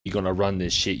You gonna run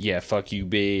this shit? Yeah, fuck you,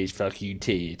 bitch. Fuck you,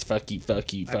 tits. Fuck you,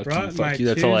 fuck you, I fuck you, brought my fuck you.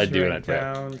 That's all I twos do when I right prep.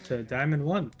 down to Diamond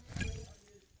 1.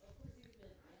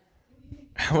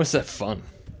 How is that fun?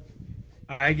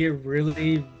 I get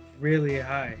really, really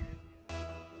high.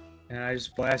 And I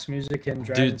just blast music and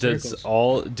drive in Dude,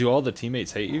 circles. do all the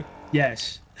teammates hate you?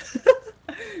 Yes.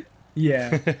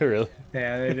 Yeah. Really?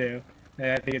 Yeah, they do.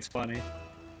 Yeah, I think it's funny.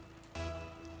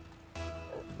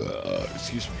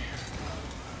 Excuse me.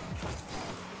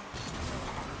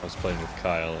 I was playing with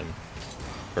Kyle and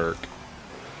Burke.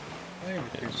 Hey,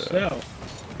 And,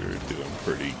 yourself. we were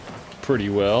doing pretty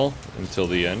well until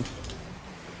the end.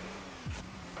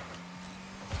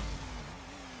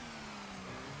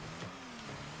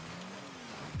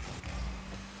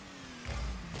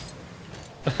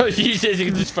 You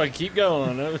can just fucking keep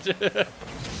going.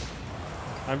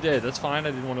 I'm dead. That's fine.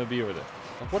 I didn't want to be over there.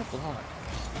 Like, what a block.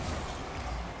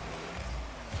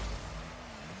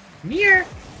 Mirror.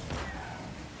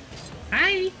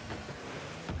 Hi.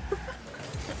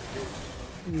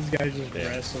 These guys just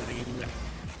wrestling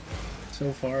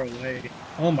so far away.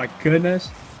 Oh my goodness.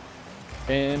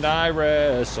 And I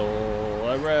wrestle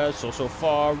so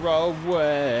far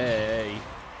away.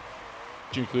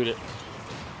 Did you include it?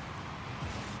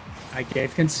 I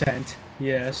gave consent.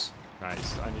 Yes.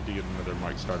 Nice. I need to get another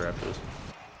mic starter after this.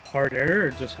 Harder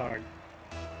or just hard?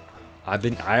 I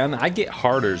get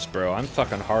harders, bro. I'm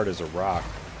fucking hard as a rock.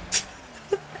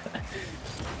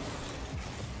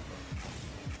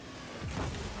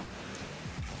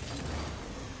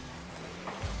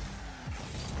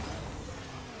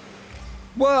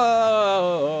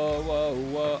 Whoa, whoa,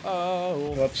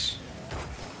 whoa. Whoops.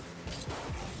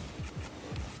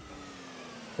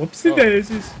 Whoopsie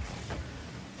daisies.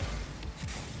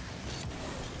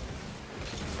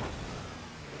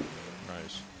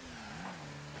 Nice.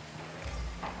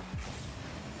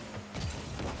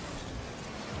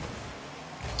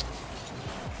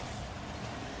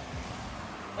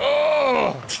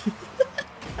 Oh!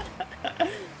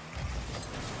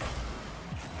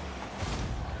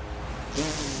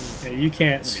 Yeah, you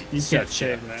can't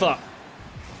save that. Fuck.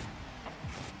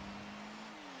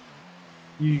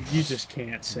 You just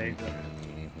can't save that.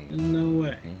 No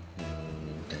way.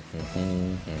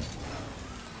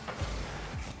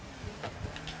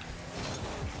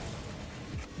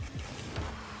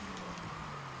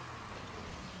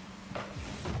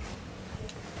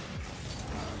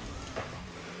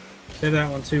 Say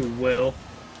that one too, Will.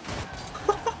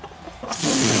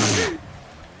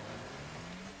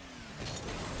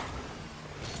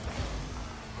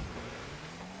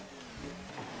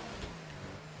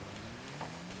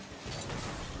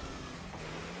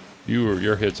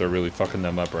 Your hits are really fucking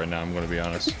them up right now, I'm gonna be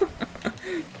honest.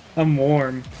 I'm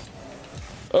warm.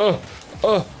 Oh!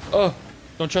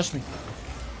 Don't trust me.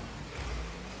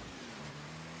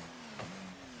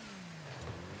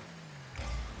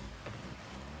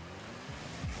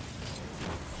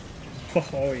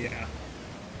 Oh yeah.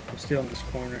 I'm still in this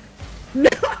corner.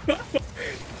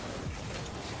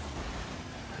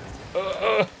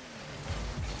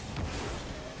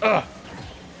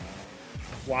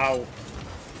 Wow.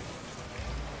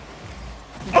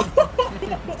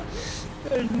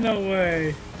 There's no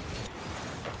way.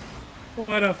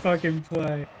 What a fucking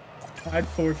play. I'd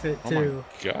forfeit too.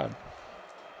 Oh my god.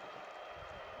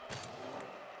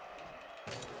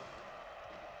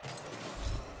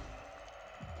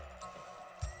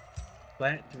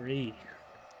 Flat 3.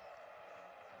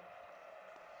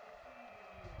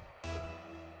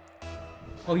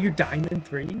 Oh, you're Diamond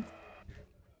 3?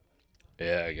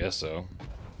 Yeah, I guess so.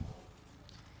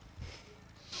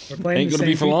 We're playing Ain't the gonna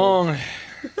be same for people. long.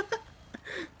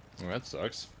 Well, that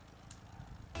sucks.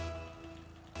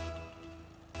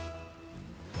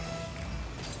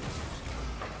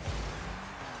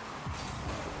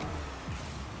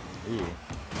 Ooh.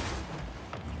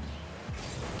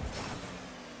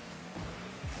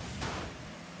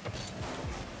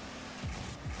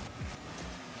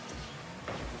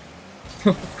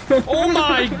 Oh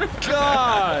my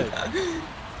god!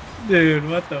 Dude,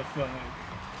 what the fuck?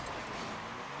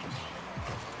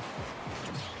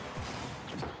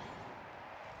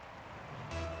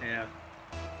 Yeah.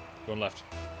 Going left.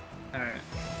 Alright.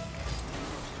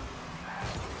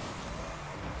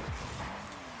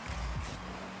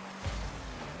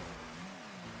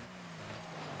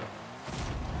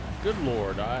 Good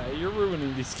lord, you're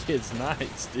ruining these kids'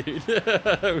 nights, dude.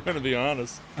 I'm gonna be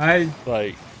honest. I'm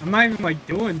Like, not even like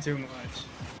doing too much.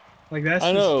 Like that's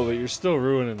I just know, but you're still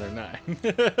ruining their night.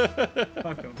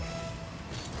 fuck them.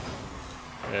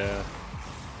 Yeah.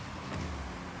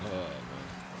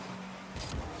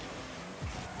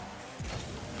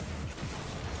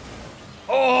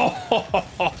 Oh!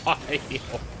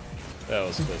 That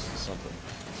was close to something.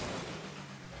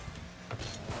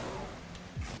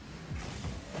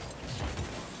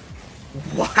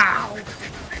 Wow!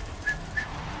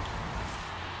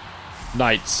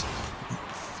 Knights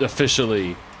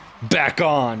officially back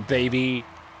on, baby.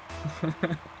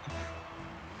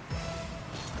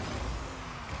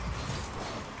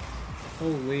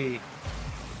 Holy.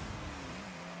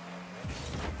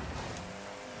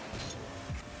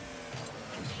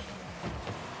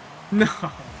 No.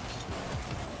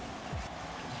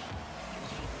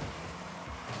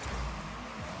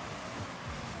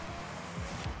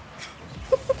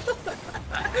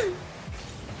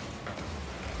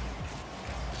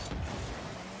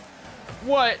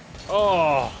 What?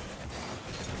 Oh.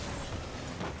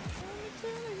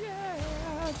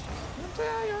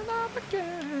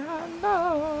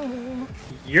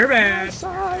 You're bad.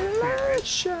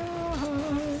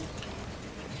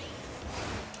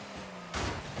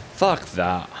 Fuck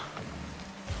that.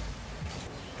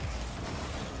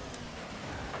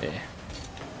 Yeah.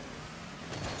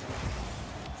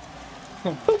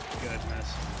 Oh, goodness.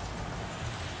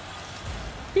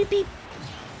 Beep beep.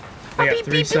 I got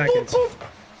 3 seconds.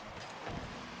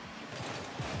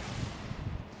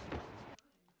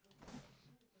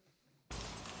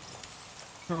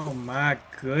 Oh my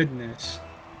goodness.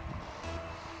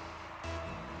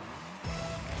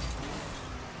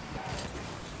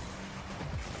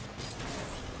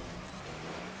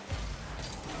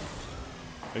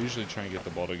 I usually try and get the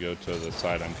ball to go to the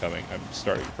side I'm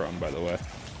starting from, by the way.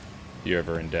 If you're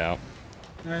ever in doubt.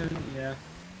 Yeah.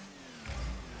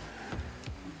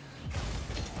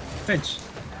 Pinch.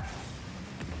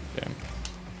 Damn.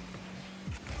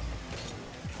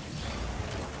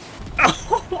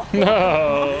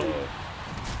 No!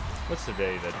 What's the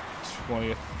day? The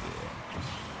 20th?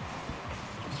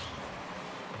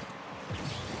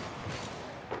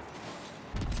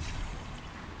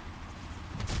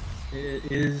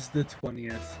 It is the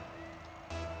 20th.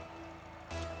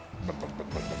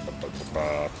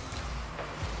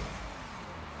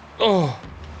 Oh!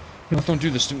 Don't do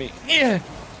this to me. Yeah!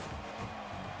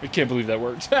 I can't believe that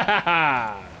worked.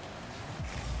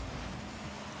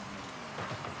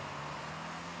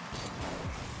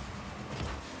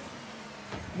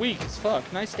 Weak as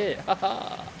fuck. Nice hit.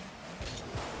 Haha.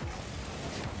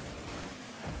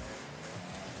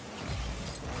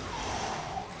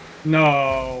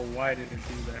 No, why did it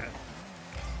do that?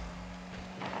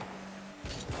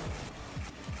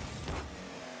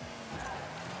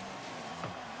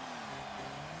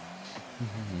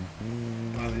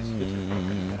 Wow, these kids are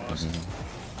fucking lost.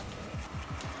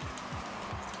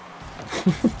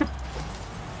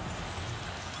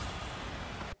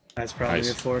 That's probably Nice.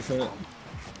 a forfeit.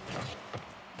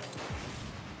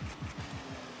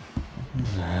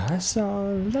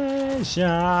 Isolation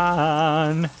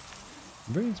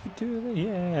brings me to the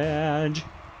edge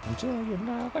until you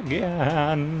love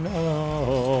again.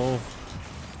 Oh.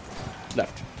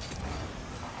 Left.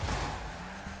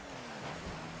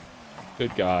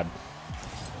 Good God.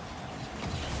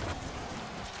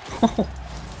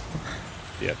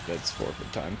 Yep, that's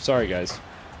forfeit time. Sorry, guys.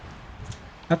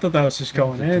 I thought that was just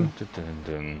going in.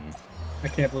 I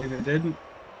can't believe it didn't.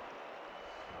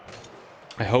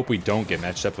 I hope we don't get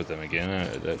matched up with them again.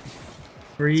 That's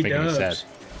 3 making me sad. dubs.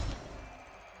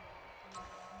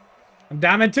 I'm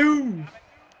diamond 2.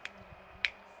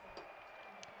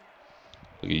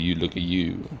 Look at you, look at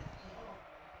you.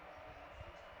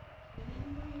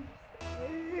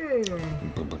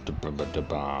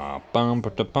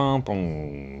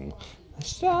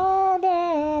 So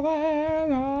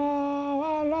never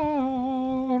all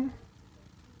alone.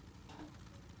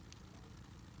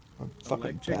 My fucking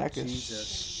Electric back is Jesus.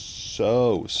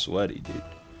 so sweaty, dude.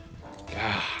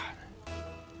 God.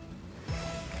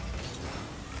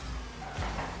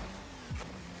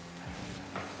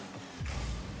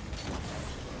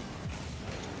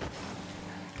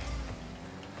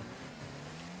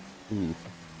 Ooh.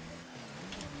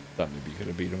 Thought maybe you could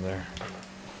have beat him there.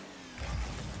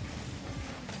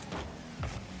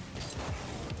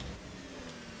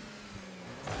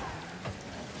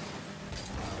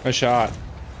 A shot.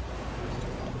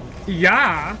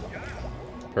 Yeah.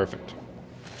 Perfect.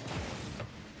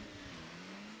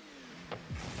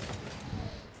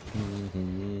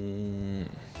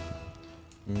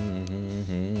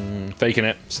 Faking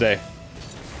it. Stay.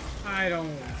 I don't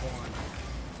want.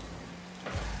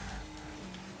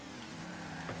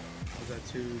 Was that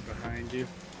 2 behind you?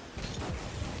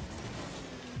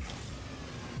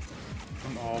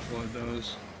 I'm awful at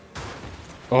those.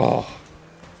 Oh.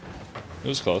 It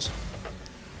was close.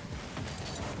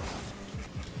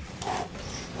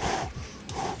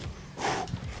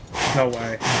 No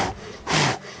way.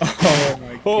 Oh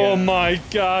my god. Oh my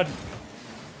god.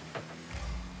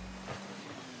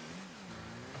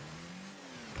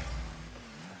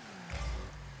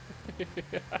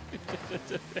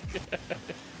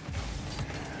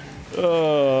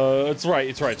 It's right,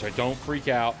 it's right, it's right. Don't freak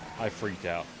out. I freaked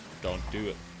out. Don't do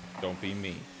it. Don't be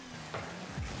me.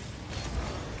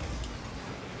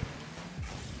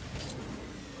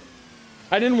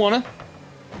 I didn't wanna.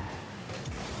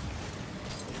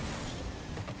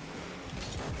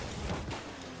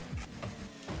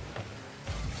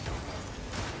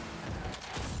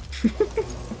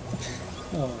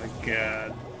 Oh my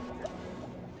god.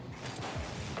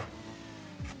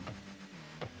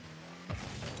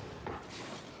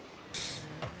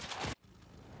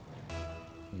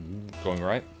 Going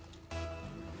right.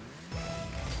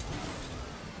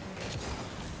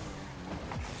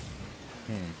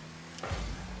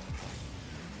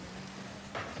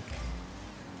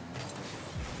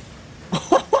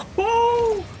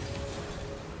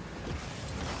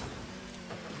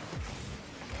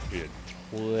 We had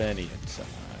plenty of time.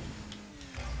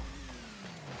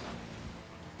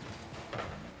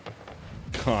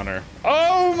 Connor.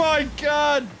 Oh my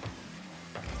god!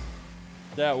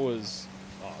 That was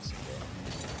awesome,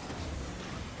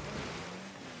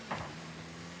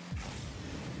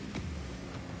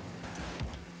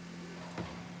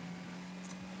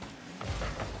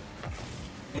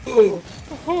 Oh,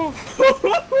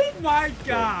 oh my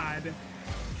god!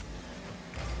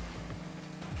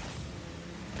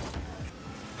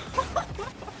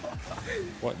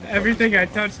 What? in the Everything I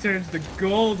touch turns to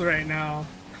gold right now.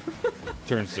 fuck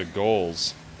turns to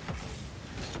goals.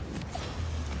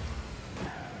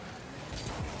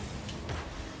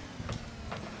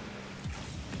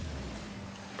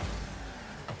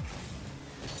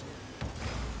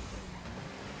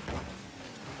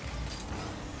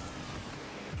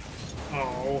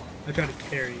 Oh, I tried to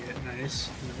carry it. Nice.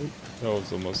 Nope. That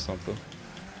was almost something.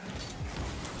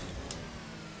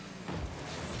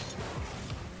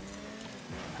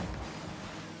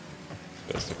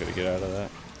 Best I could get out of that.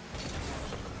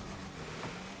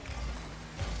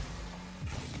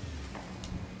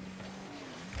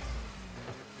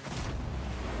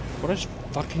 What a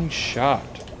fucking shot.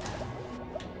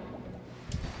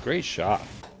 Great shot.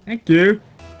 Thank you.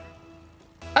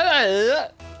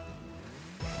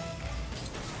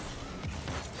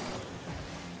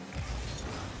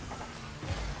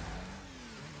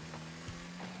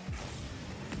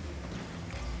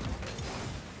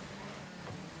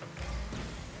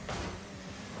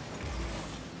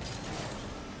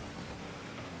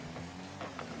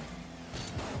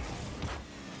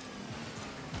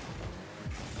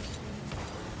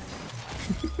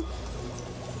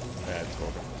 That's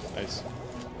horrible. Nice.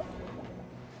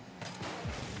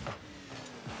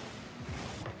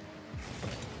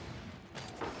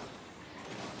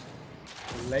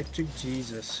 Electric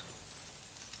Jesus.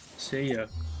 See ya.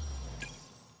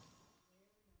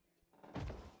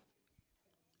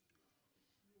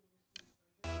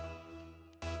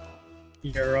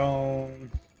 Your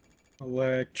own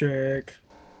electric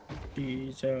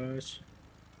Jesus.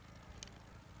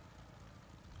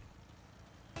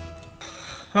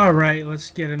 All right,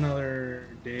 let's get another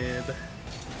dib.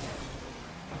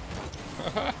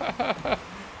 It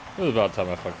was about time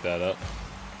I fucked that up.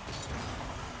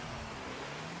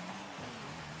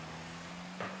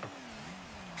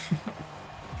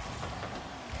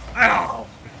 Ow!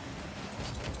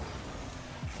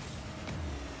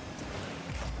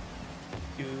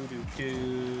 Do do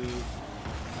do.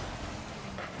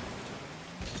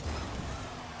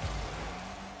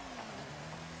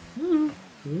 Ooh.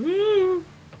 Ooh.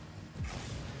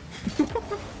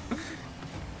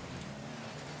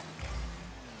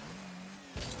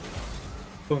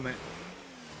 Boom it.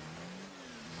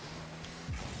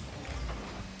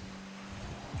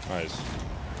 Nice.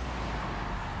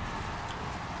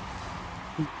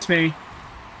 It's me.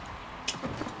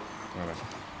 Alright.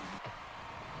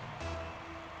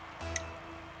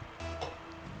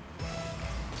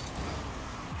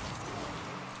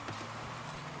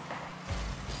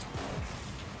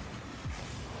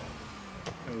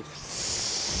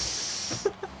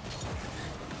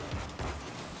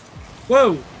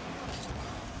 Whoa!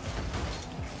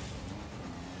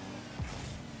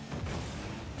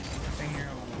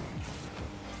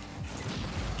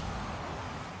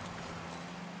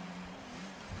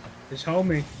 Just hold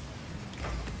me.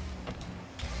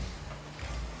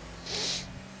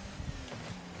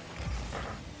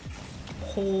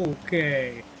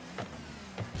 Okay.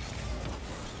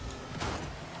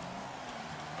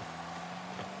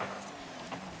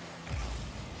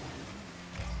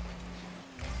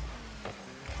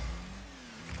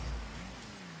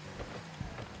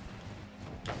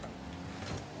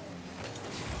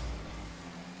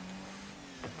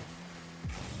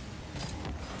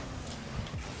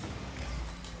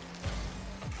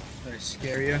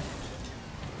 scare you.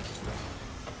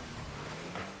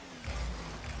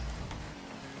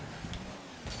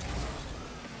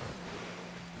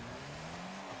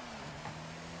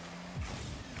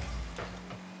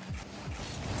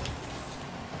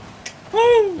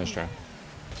 Woo! Nice try.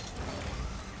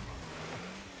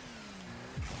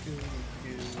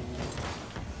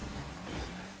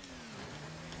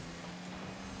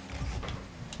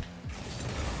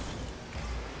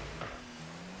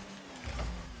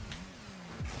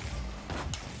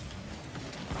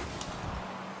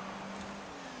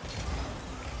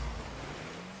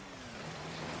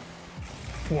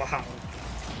 Wow.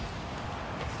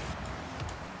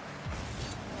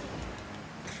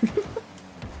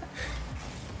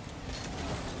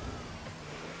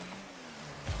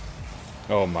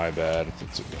 Oh, my bad.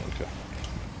 It's okay.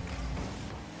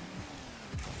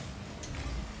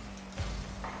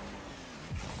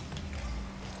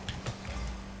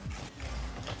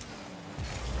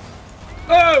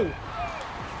 Oh!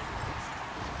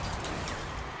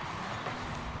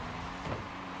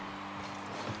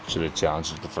 Should have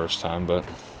challenged it the first time, but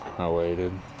I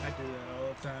waited. I do that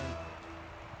all the time.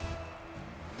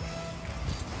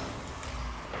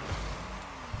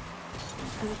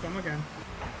 Ooh, come again.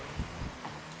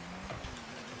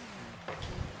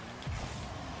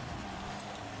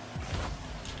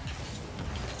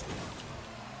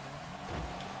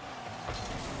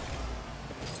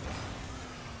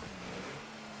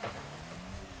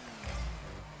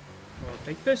 Well,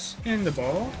 take this in the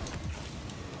ball.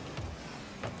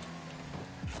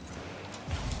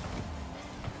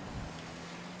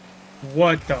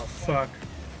 What the fuck?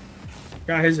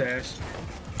 Got his ass.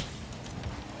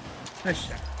 Nice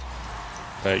shot.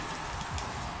 Hey.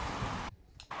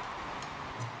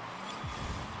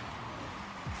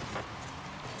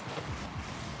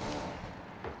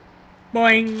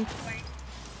 Boing!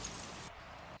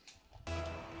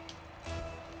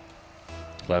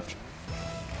 Left.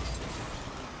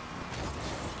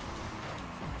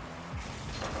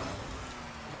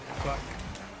 Fuck.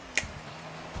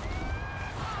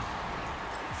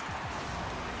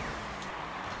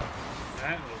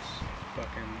 That was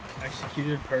fucking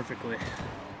executed perfectly.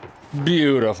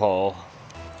 Beautiful.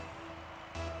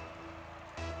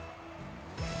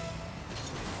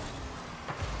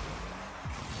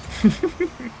 Nice.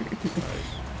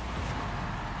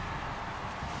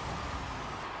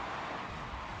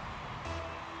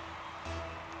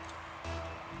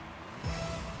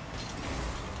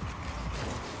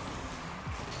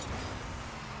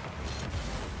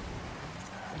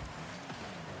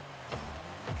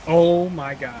 Oh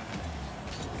my god.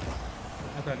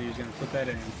 I thought he was gonna put that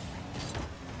in.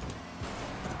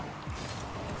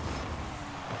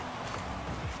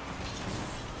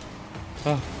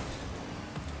 Oh.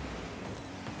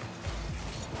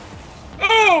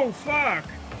 Oh, fuck!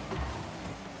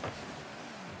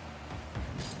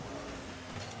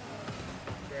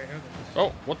 Oh,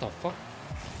 what the fuck?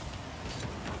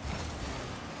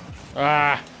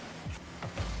 Ah!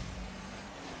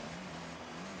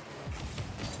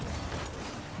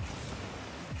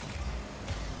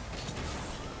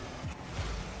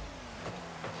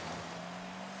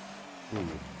 Ooh.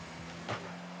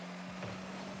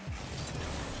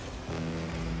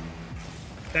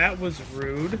 That was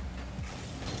rude.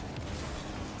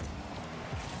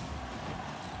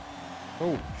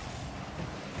 Oh.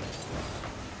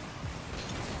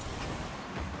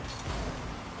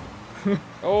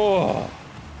 Oh.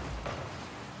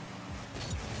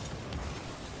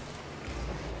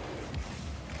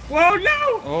 Whoa,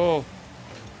 no! Oh.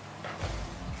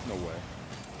 No way.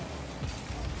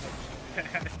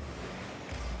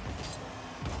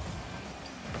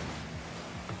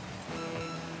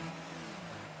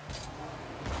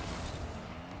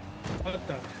 What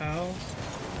the hell?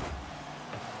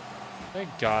 Thank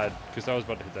God, because I was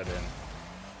about to hit that in.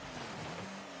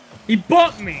 He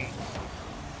bumped me!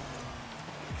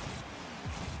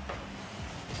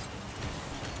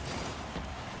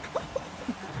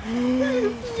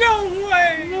 No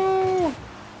way! No!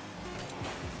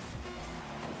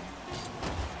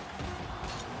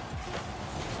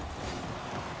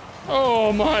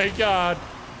 Oh my God!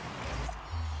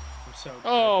 I'm so good.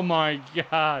 Oh my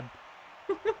God!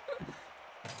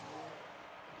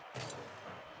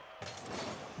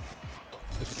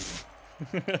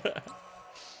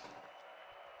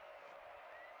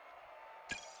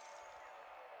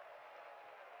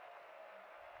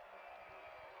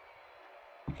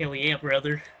 Hell yeah,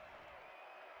 brother.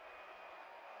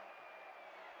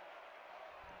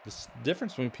 The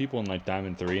difference between people in like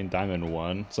Diamond 3 and Diamond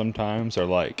 1 sometimes are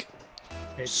like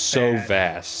It's so bad.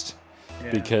 vast.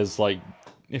 Yeah. Because like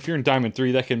if you're in Diamond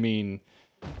 3, that can mean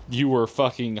you were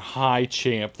fucking high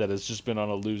champ that has just been on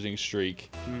a losing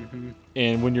streak. Mm-hmm.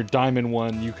 And when you're Diamond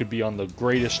 1, you could be on the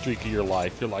greatest streak of your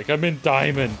life. You're like, I'm in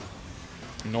Diamond.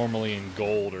 Normally in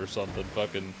Gold or something.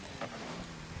 Fucking.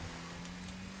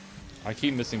 I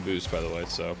keep missing boost, by the way,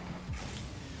 so.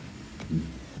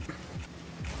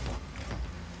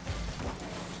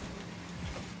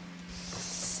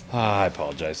 I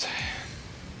apologize.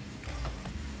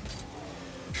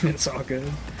 It's all good.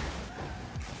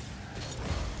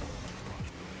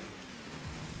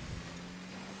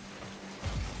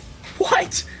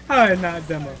 What? I had not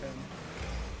demo him.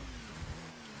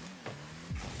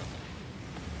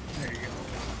 There you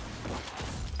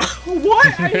go.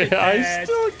 What? I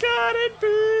still got it,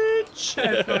 bitch!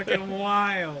 That's fucking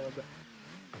wild.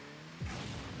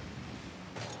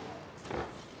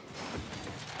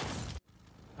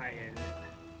 I hit it.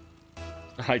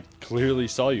 I clearly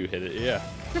saw you hit it, yeah.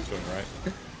 It's going right.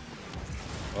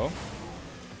 Oh?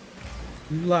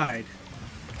 You lied.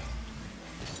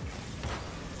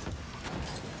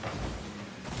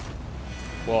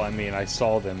 Well, I mean, I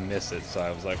saw them miss it, so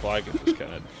I was like, well, I could just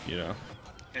kind of, you know,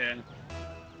 Yeah.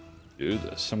 do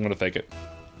this. I'm gonna fake it.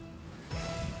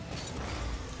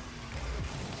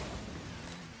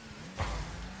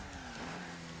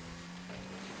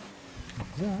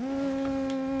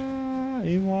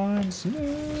 I once knew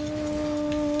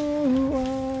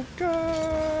a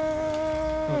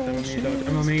girl. Don't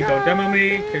demo me, don't demo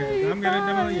me, cause I'm gonna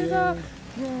demo you.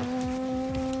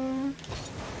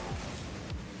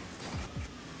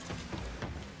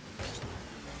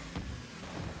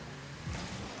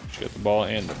 She got the ball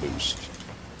and the boost.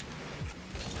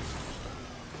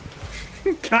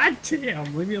 God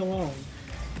damn, leave me alone.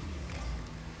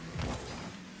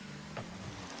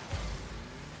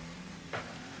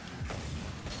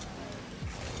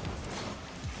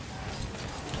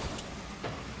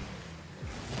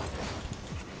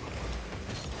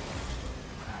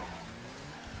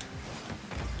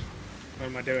 What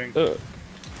am I doing? I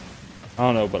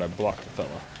don't know, but I blocked the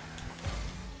fella.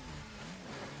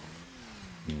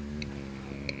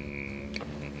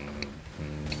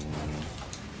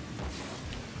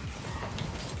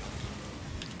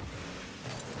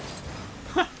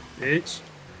 Bitch.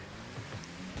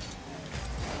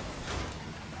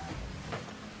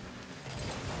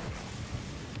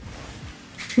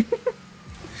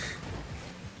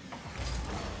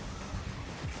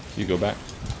 You go back.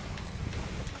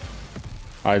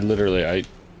 I literally, I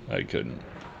couldn't.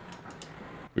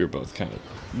 We were both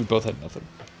we both had nothing.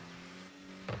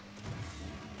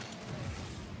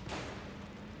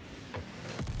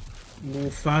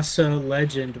 Mufasa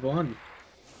Legend 1.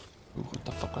 Ooh, what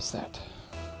the fuck was that?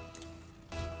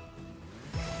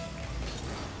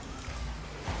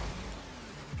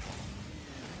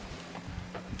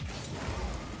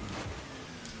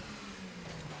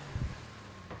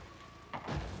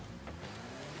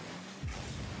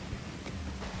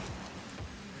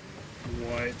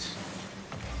 What?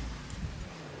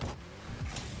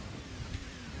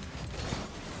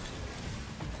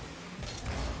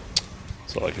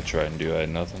 That's all I could try and do. I had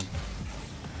nothing.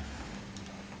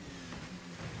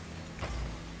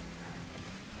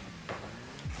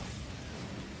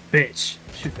 Bitch.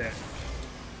 Shoot that.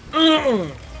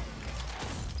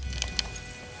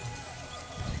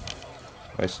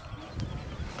 Nice.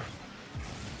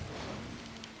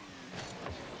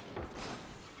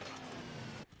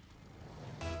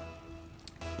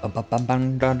 Bum, bum, bum,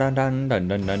 bum, dun, dun, dun, dun,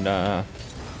 dun, dun, dun.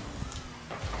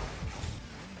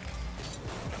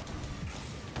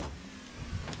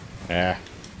 Yeah.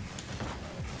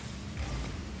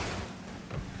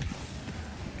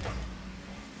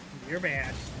 You're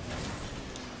bad.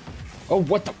 Oh,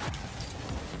 what the?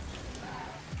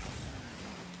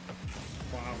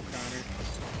 Wow, Connor.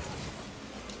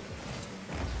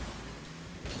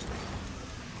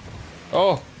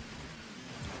 Oh.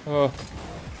 Oh.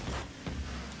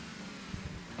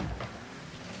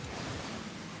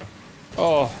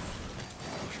 Oh.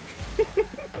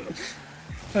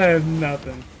 I have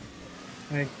nothing.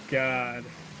 Thank God.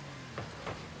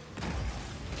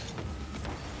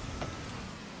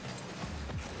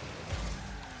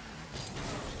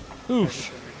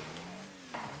 Oof.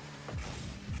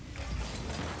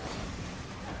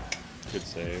 Good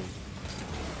save.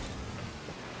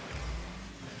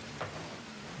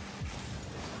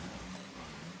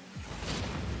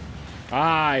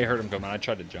 Ah, I heard him coming. I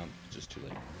tried to jump. Just too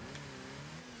late.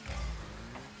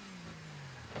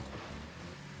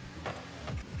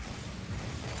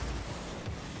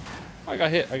 I got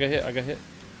hit. I got hit. I got hit.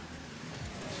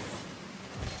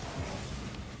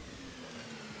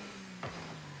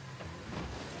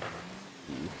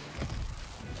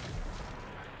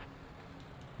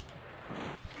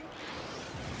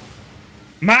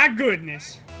 My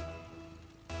goodness.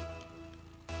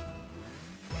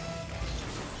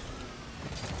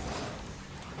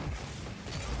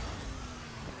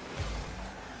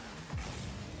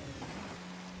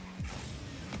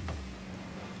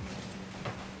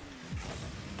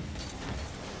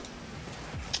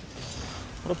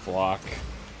 What a block.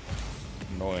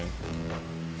 Annoying.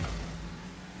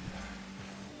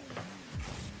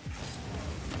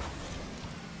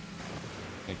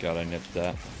 Thank God I nipped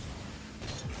that.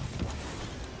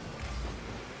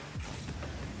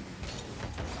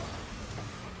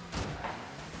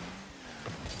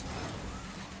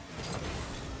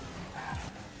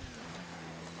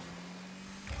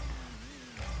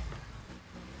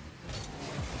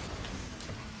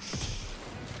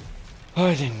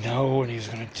 I didn't know when he was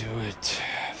gonna do it.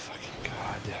 Fucking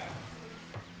God.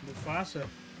 Mufasa.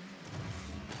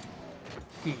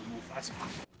 Mufasa.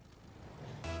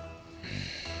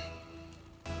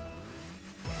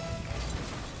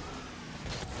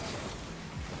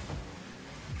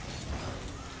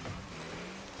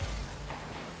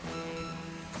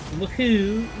 Look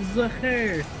who's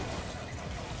here.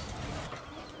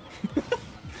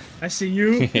 I see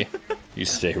you. You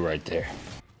stay right there.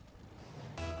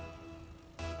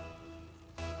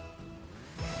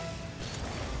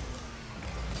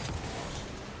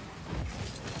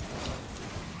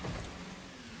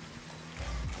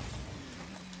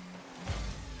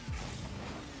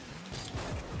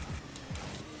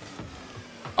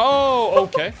 Oh,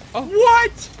 okay. Oh,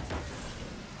 What?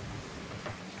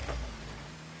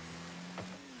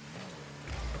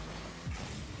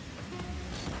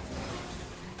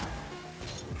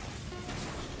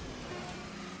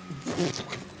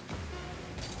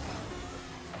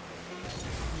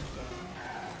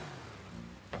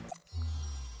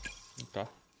 okay.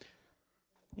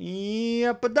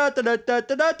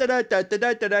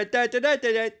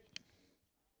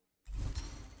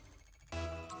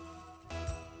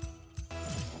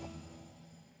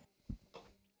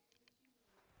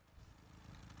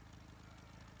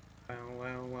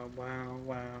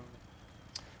 Wow.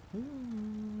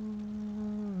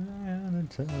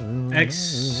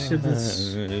 X-Hero.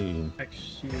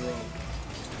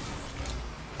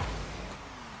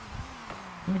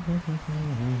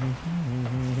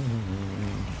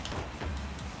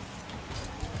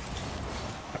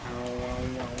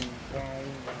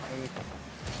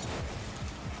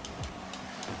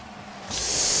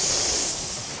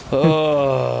 I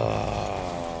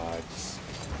just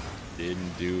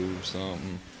didn't do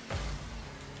something.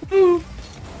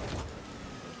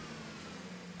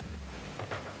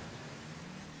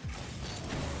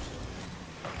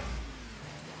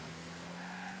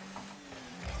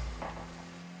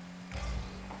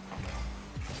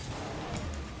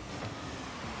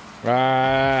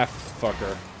 Ah,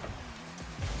 fucker.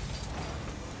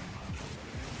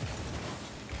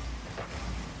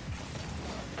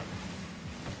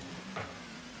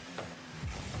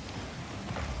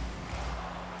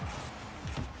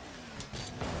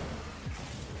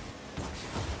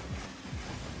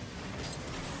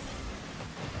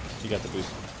 You got the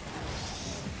boost.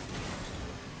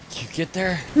 Did you get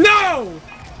there? No!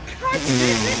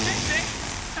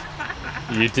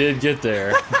 You did get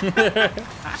there.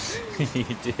 You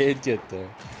did get there.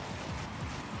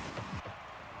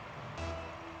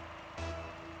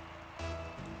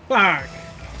 Fuck!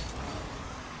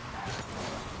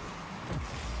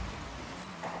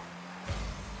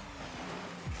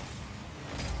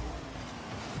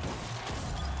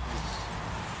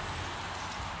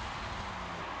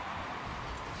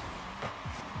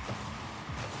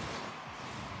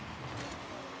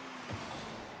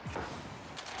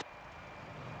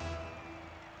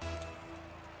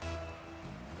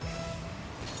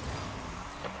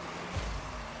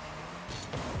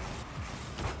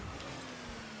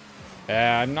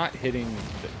 I'm not getting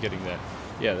that.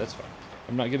 Yeah, that's fine.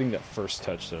 I'm not getting that first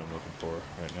touch that I'm looking for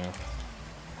right now.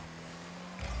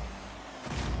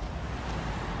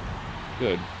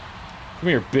 Good. Come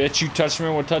here, bitch. You touched me,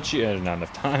 I want to touch you. Not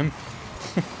enough time.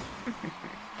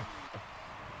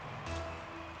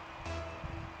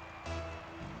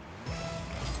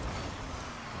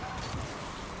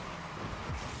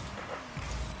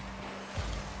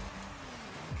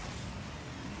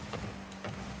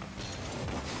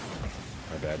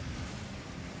 My bad.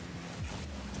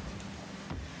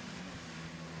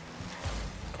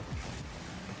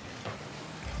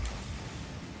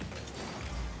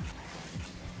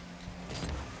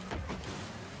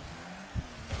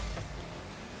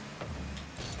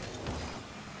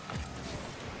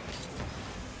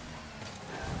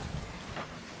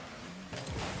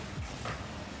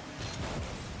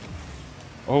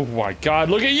 Oh my God,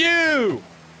 look at you!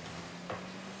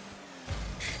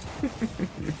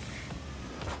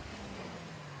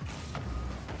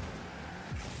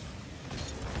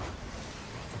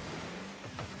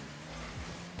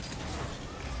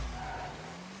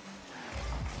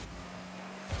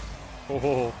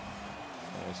 Oh,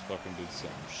 this fucking dude's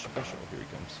something special. Here he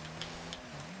comes.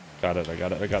 Got it, I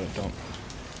got it, I got it. Don't.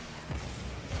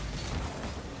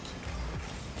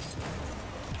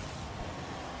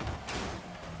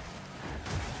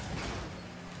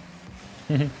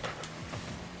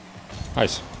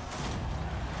 Nice.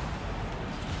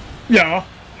 Ja,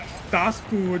 das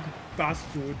gut, das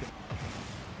gut.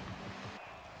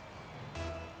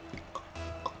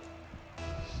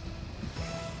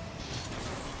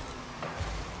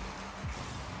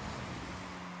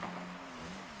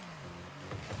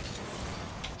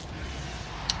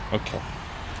 Okay.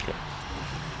 Okay.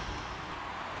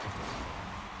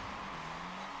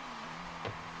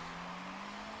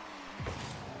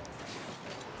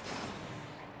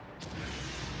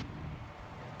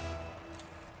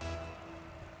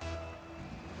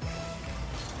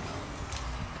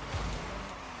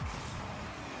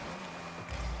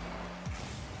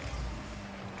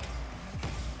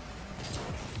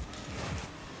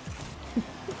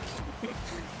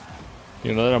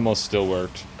 You know, that almost still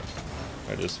worked.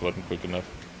 I just wasn't quick enough.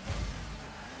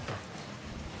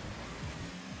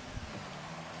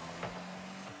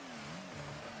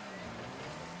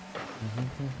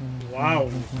 Wow.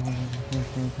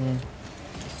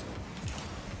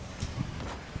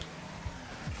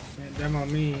 Man, them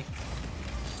on me.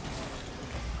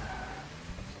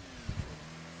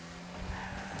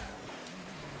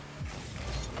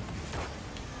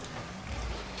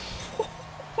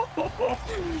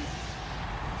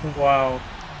 Wow.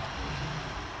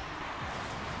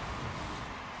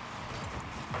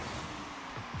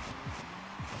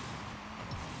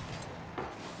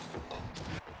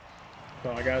 That's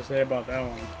all I gotta say about that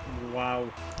one. Wow.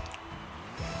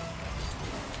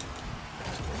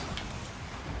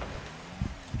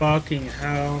 Fucking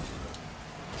hell.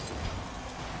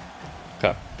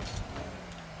 Okay.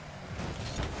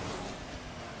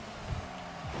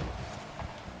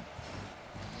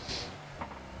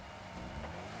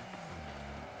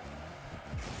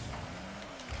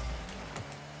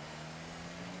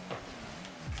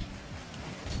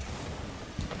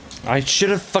 I should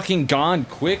have fucking gone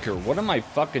quicker. What am I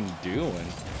fucking doing?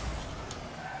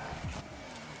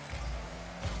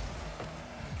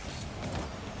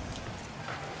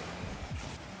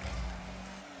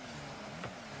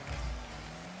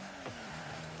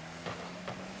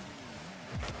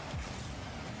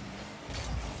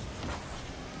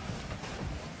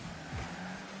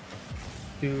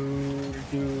 Do.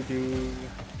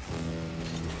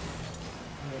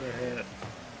 What a hit.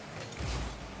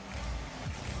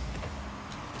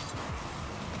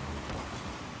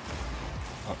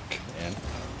 Okay, man.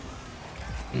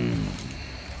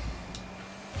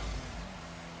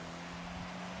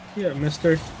 Yeah,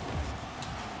 mister.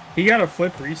 He got a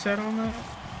flip reset on that?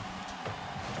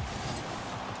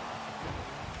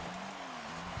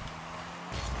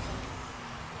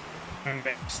 I'm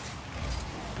mixed.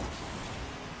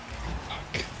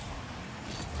 Fuck.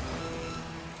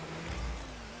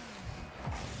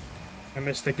 I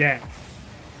missed again.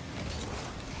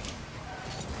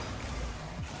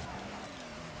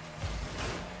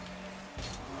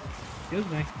 Excuse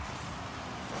me.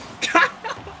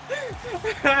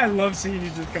 I love seeing you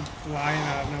just come flying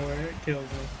out of nowhere. It kills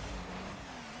me.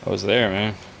 I was there,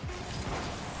 man.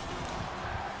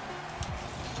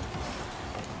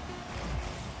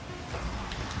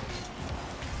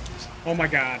 Oh my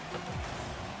god.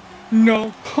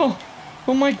 No.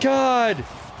 Oh my god!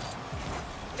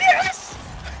 Yes!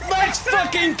 Let's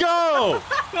fucking go!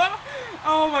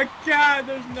 Oh my god,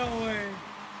 there's no way.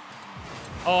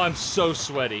 Oh, I'm so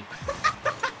sweaty.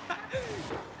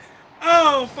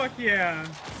 Oh, fuck yeah.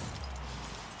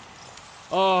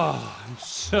 Oh, I'm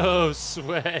so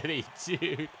sweaty,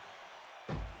 dude.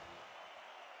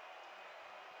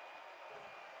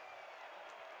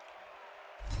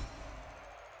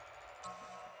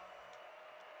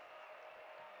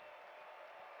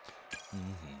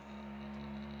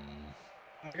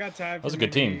 I got time for That was a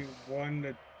good maybe team. 1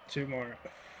 to 2 more.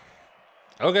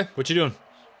 Okay, what you doing?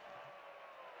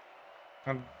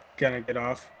 I'm gonna get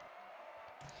off.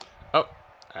 Oh,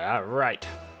 all right.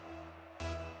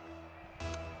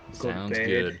 Go to Sounds bed.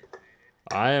 good.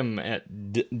 I am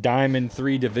at Diamond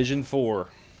 3 Division 4.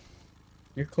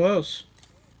 You're close.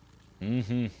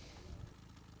 Mm-hmm.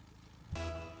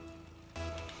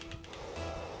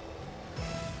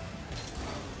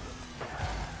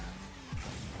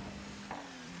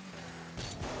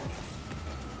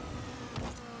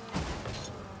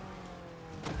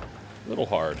 little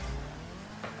hard.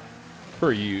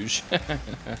 Per usual.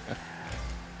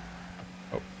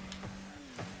 Oh.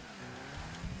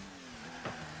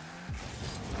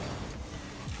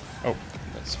 Oh,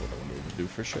 that's what I wanted to do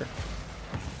for sure.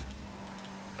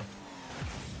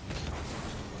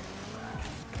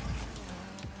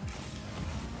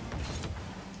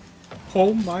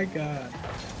 Oh my god.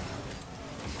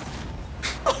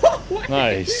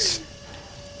 Nice.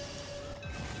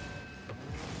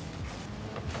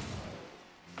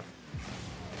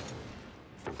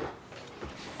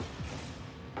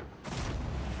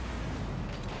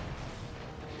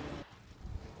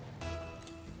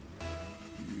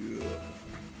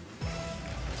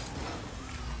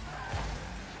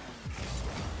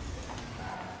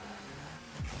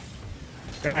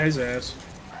 Got his ass.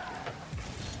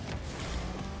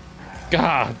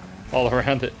 God, all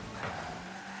around it.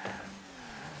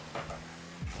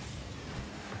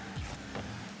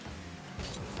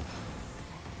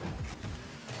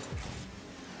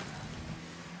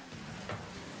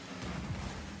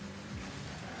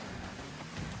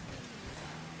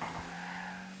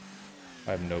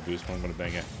 I have no boost, but I'm gonna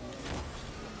bang it.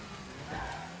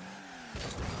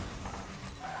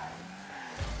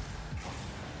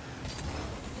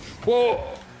 Whoa!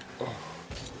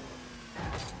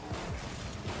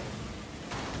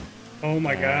 Oh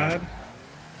my god.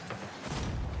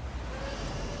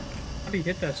 How did he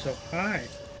hit that so high?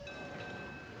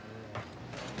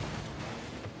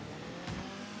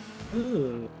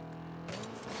 Ooh.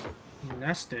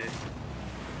 Nasty.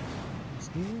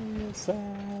 This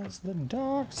is the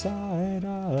dark side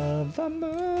of the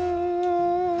moon.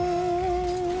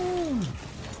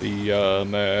 Be a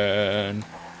man.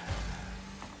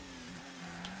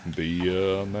 Be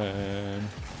a man.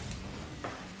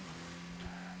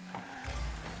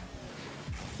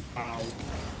 Wow.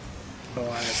 Oh,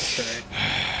 I have to say.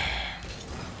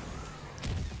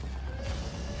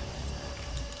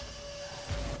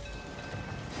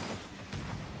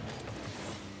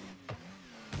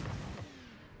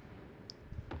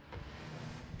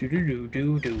 Do do do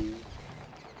do do.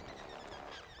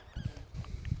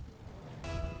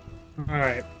 All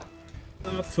right.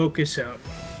 Focus out.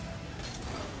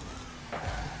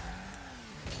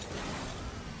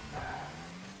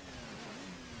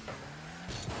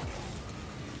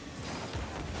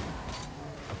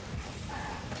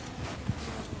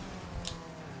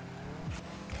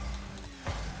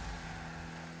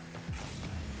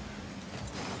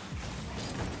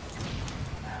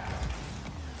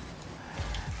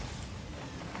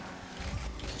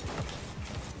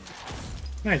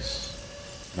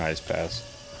 Nice. Nice pass.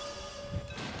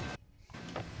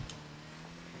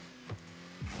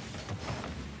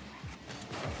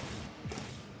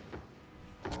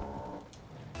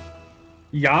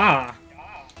 Yeah.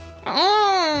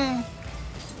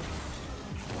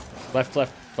 Left,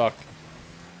 left, fuck.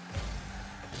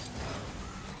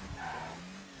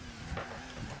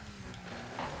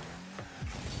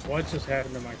 What just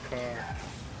happened to my car?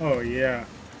 Oh yeah.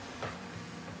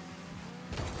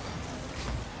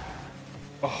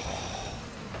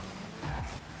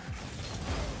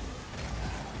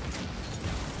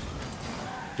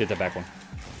 Get that back one.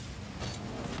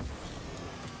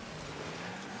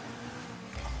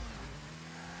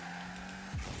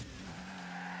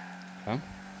 Huh?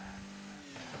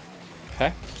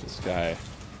 Okay, this guy.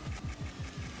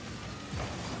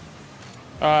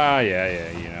 Ah,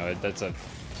 yeah, you know, that's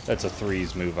a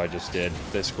threes move I just did.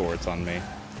 They score, it's on me.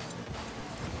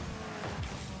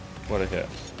 What a hit.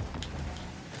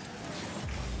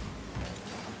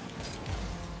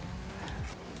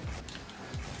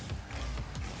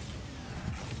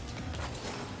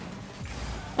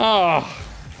 Oh.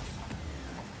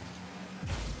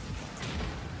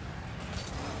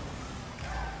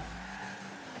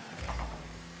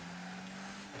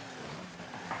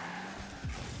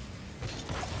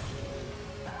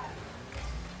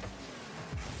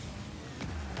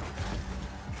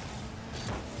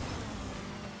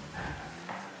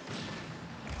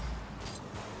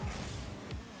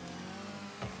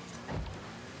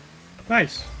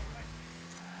 Nice.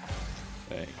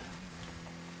 Hey.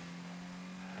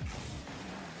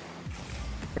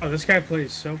 Oh, this guy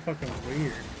plays so fucking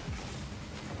weird.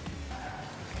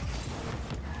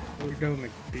 Weirdo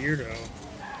McBeardo.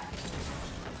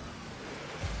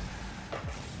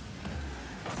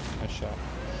 Nice shot.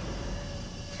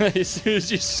 As soon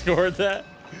as you scored that,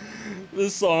 the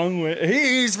song went,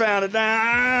 he's found a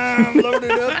dime,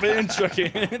 loaded up and truck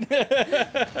in.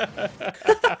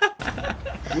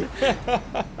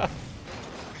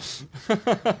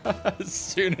 As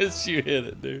soon as you hit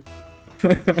it, dude.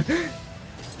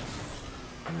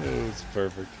 It was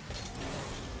perfect.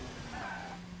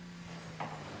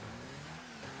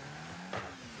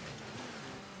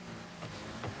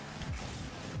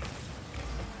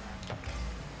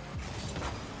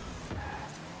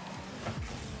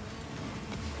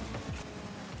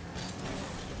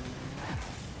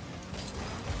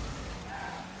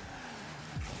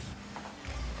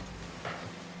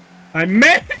 I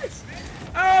missed!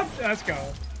 Oh, let's go.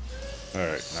 All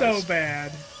right. So Nice.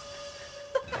 bad.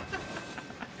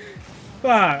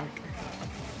 Fuck.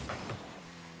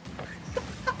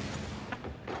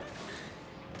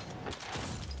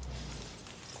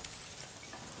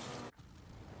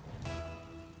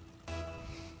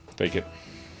 Take it.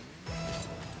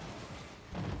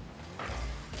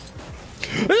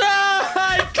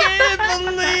 I can't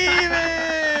believe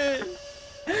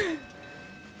it!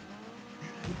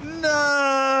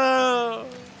 No!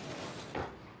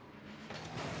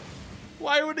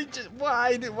 Why would he just?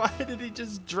 Why did he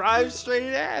just drive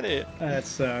straight at it? That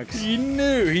sucks. He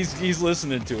knew. He's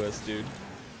listening to us, dude.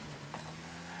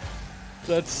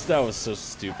 That was so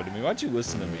stupid of me. Why'd you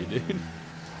listen to me, dude?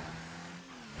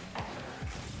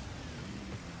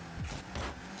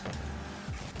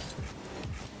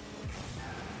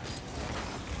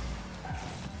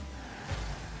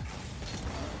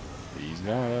 He's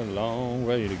got a long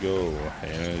way to go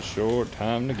and a short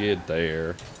time to get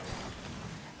there.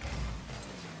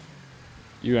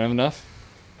 You have enough?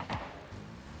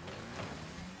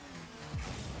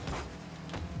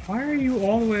 Why are you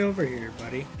all the way over here,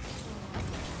 buddy?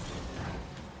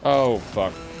 Oh,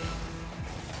 fuck.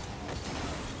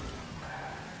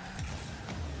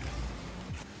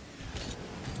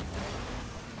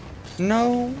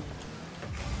 No.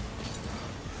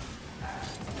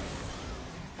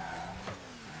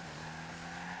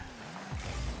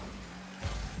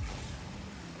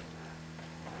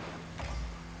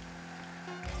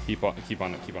 Keep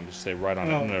on. Just stay right on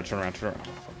it. Oh. No, turn around. Oh,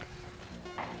 fuck.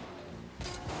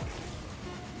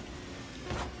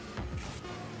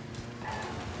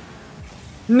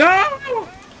 No!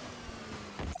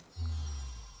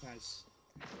 Nice.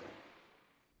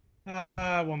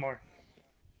 One more.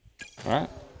 All right.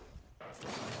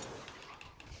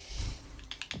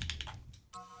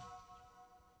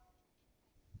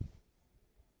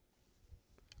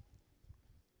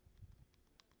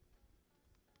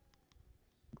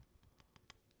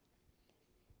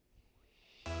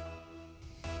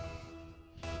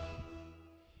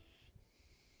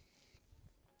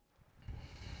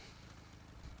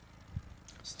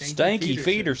 Stanky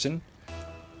Feederson.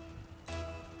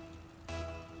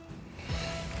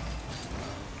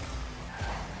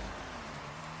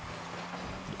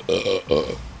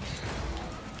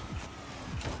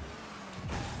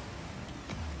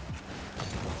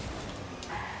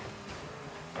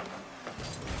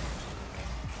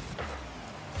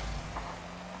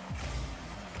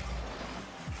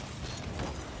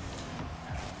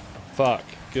 Fuck.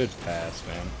 Good pass,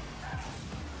 man.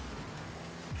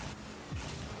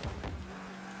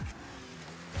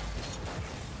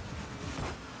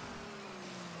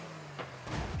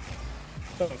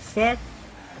 The fuck?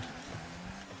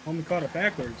 Homie caught it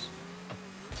backwards.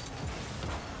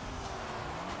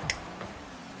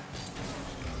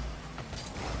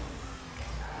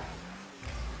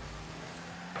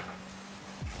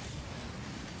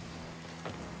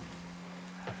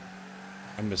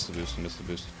 I missed the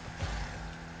boost.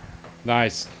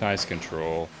 Nice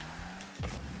control.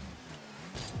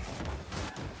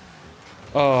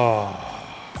 Oh.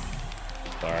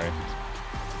 Sorry.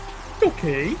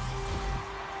 Okay.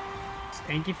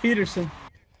 Stanky Peterson.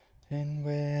 And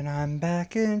when I'm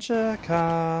back in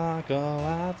Chicago,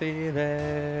 I feel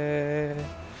it.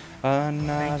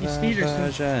 Another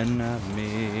version of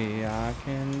me, I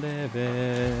can live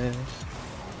it.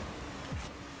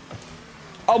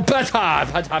 Oh,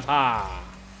 pata.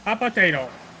 A potato.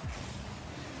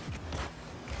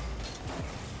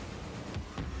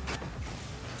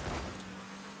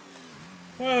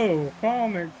 Whoa,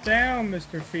 calm it down,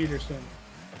 Mr. Peterson.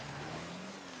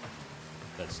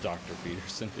 That's Dr.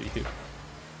 Peterson to you.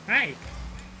 Hey.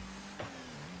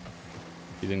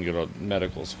 He didn't go to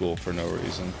medical school for no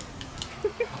reason.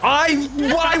 I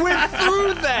went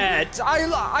through that!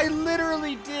 I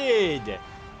literally did!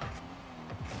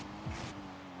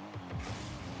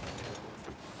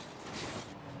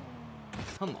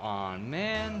 Come on,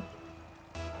 man.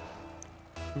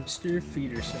 Mr.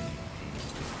 Peterson.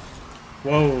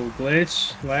 Whoa,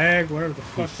 glitch, lag, whatever the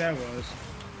fuck that was.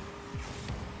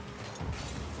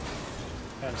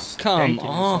 That's Come stanky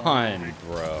on,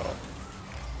 bro.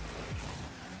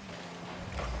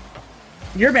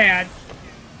 You're bad.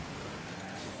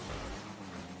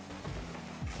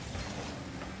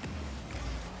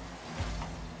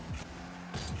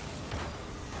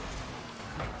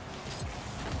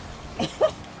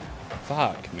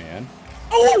 Fuck, man.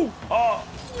 Oh! Oh!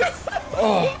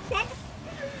 Oh!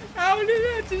 How did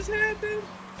that just happen?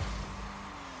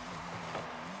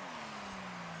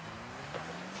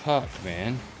 Fuck,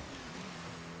 man.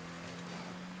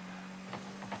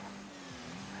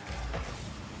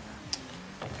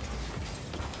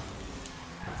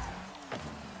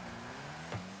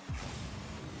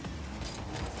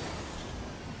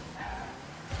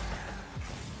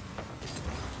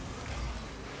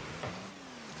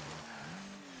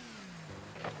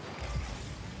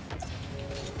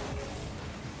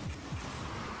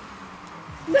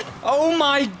 Oh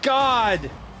my god!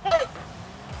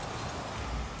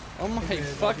 Oh my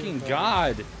fucking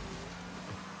god!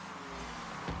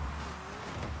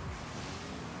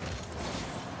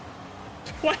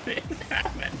 What is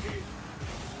happening?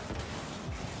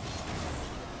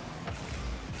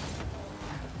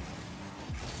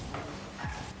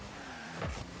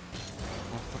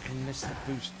 I fucking missed the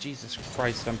boost. Jesus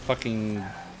Christ, I'm fucking...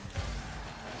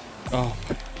 Oh.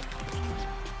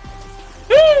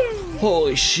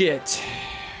 Holy shit.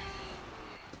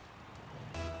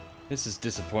 This is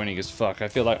disappointing as fuck. I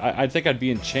feel like I think I'd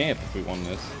be in champ if we won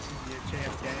this.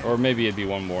 Or maybe it'd be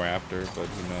one more after, but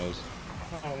who knows.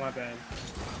 Oh, my bad.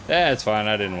 Yeah, it's fine.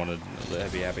 I didn't want to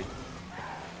be happy.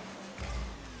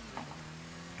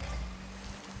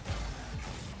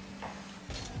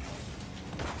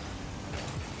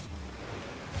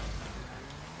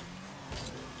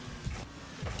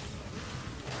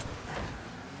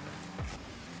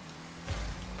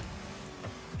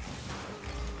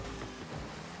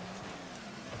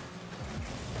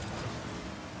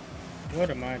 What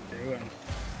am I doing?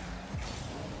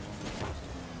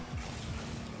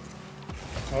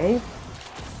 Oh?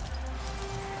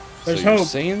 There's so you're hope.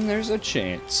 saying there's a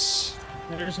chance.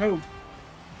 There's hope.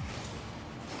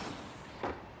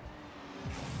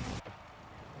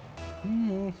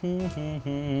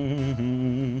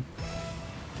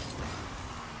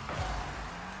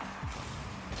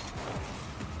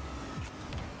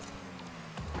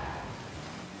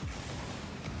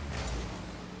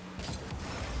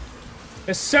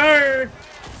 Yes, sir!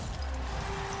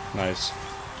 Nice.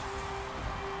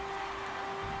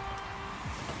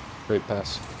 Great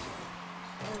pass.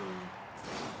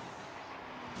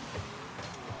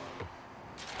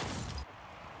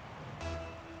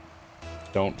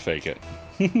 Don't fake it.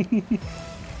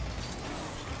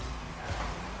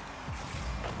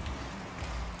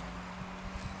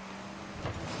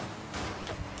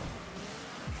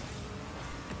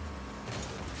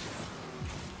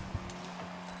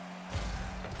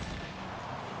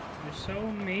 You're so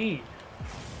mean.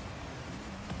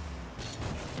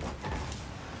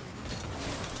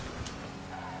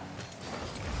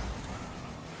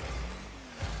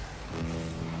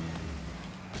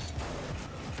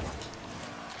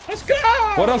 Let's go!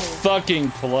 What a fucking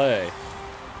play.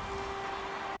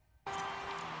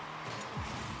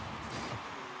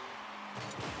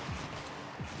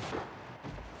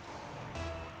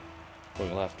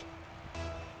 Going left.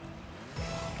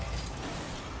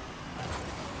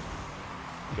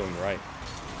 Going right.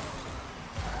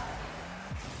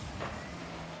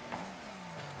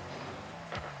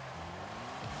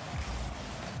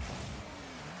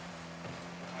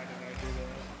 Why did I do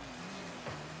that?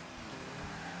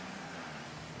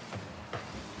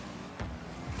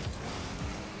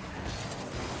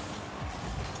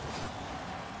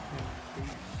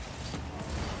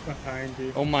 Behind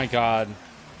you. Oh my god.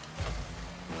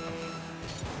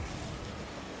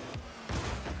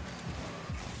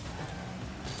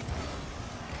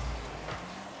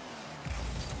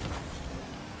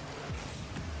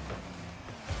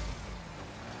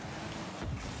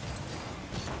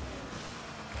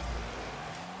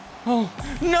 Oh,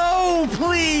 no,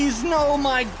 please, no,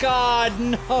 my god,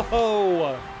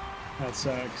 no. That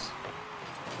sucks.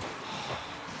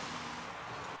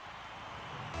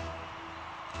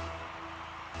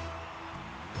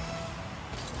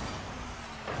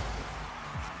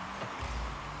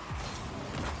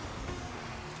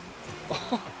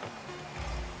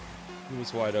 He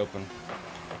was wide open.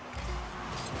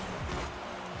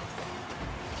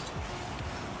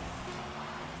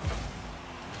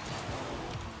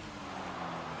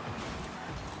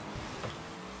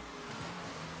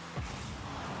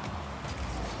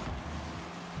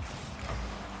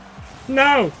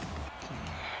 No!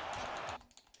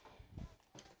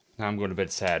 Now I'm going to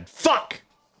bed sad. Fuck!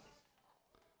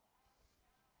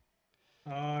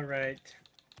 Alright.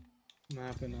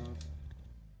 Mopping off.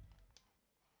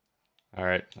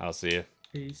 Alright, I'll see you.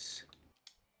 Peace.